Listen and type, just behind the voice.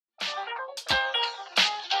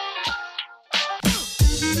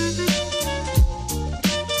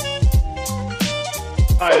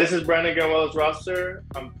Hi, this is Brandon Ganuelas-Rosser.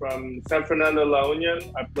 I'm from San Fernando, La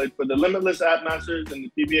Union. I played for the Limitless App Masters in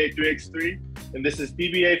the PBA 3x3, and this is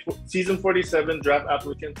PBA Season 47 Draft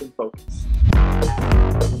Applicants in Focus.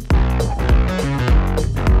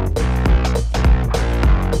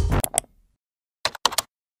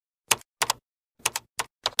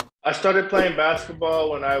 I started playing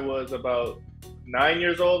basketball when I was about 9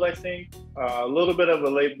 years old, I think. A little bit of a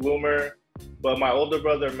late bloomer, but my older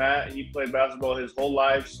brother, Matt, he played basketball his whole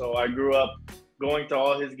life. So I grew up going to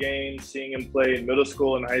all his games, seeing him play in middle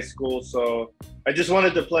school and high school. So I just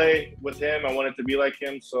wanted to play with him. I wanted to be like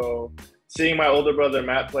him. So seeing my older brother,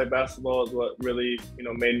 Matt, play basketball is what really,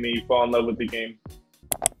 made me fall in love with the game.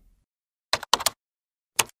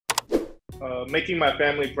 Making my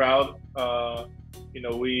family proud.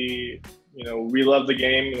 We love the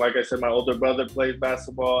game. Like I said, my older brother plays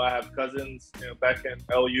basketball. I have cousins, back in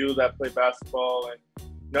LU that play basketball,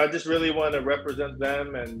 and I just really want to represent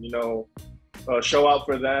them and show out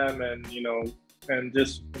for them, and and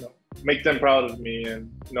just make them proud of me. And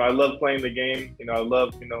I love playing the game. I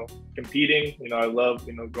love competing. I love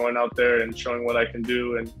going out there and showing what I can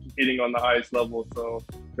do and competing on the highest level. So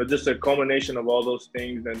just a culmination of all those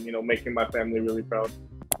things, and making my family really proud.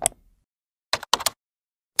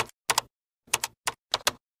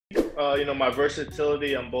 My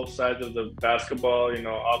versatility on both sides of the basketball,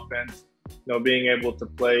 offense, being able to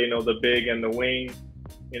play, the big and the wing,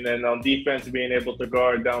 and then on defense, being able to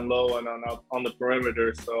guard down low and on the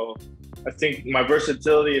perimeter. So I think my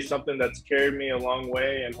versatility is something that's carried me a long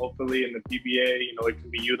way, and hopefully in the PBA, it can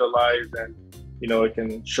be utilized, and, it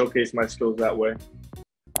can showcase my skills that way.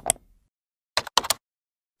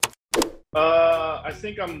 I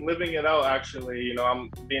think I'm living it out, actually. I'm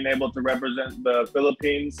being able to represent the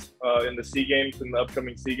Philippines in the SEA Games, in the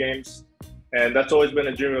upcoming SEA Games. And that's always been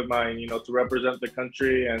a dream of mine, to represent the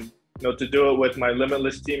country and, to do it with my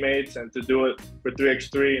Limitless teammates and to do it for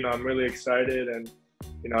 3x3. I'm really excited, and,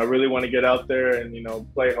 I really want to get out there and,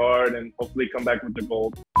 play hard and hopefully come back with the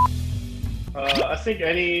gold. I think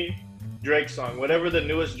any Drake song, whatever the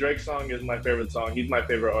newest Drake song is, my favorite song. He's my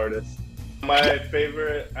favorite artist. My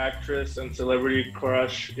favorite actress and celebrity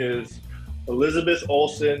crush is Elizabeth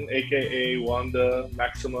Olsen, aka Wanda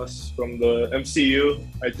Maximus from the MCU.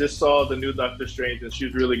 I just saw the new Doctor Strange, and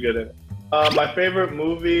she's really good in it. My favorite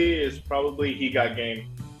movie is probably He Got Game.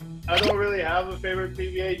 I don't really have a favorite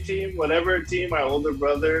PBA team. Whatever team my older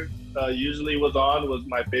brother usually was on was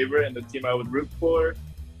my favorite, and the team I would root for.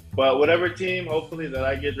 But whatever team, hopefully, that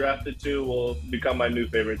I get drafted to will become my new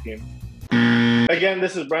favorite team. Again,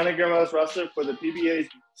 this is Brandon Ganuelas-Rosser for the PBA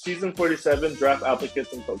Season 47 Draft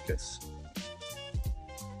Applicants in Focus.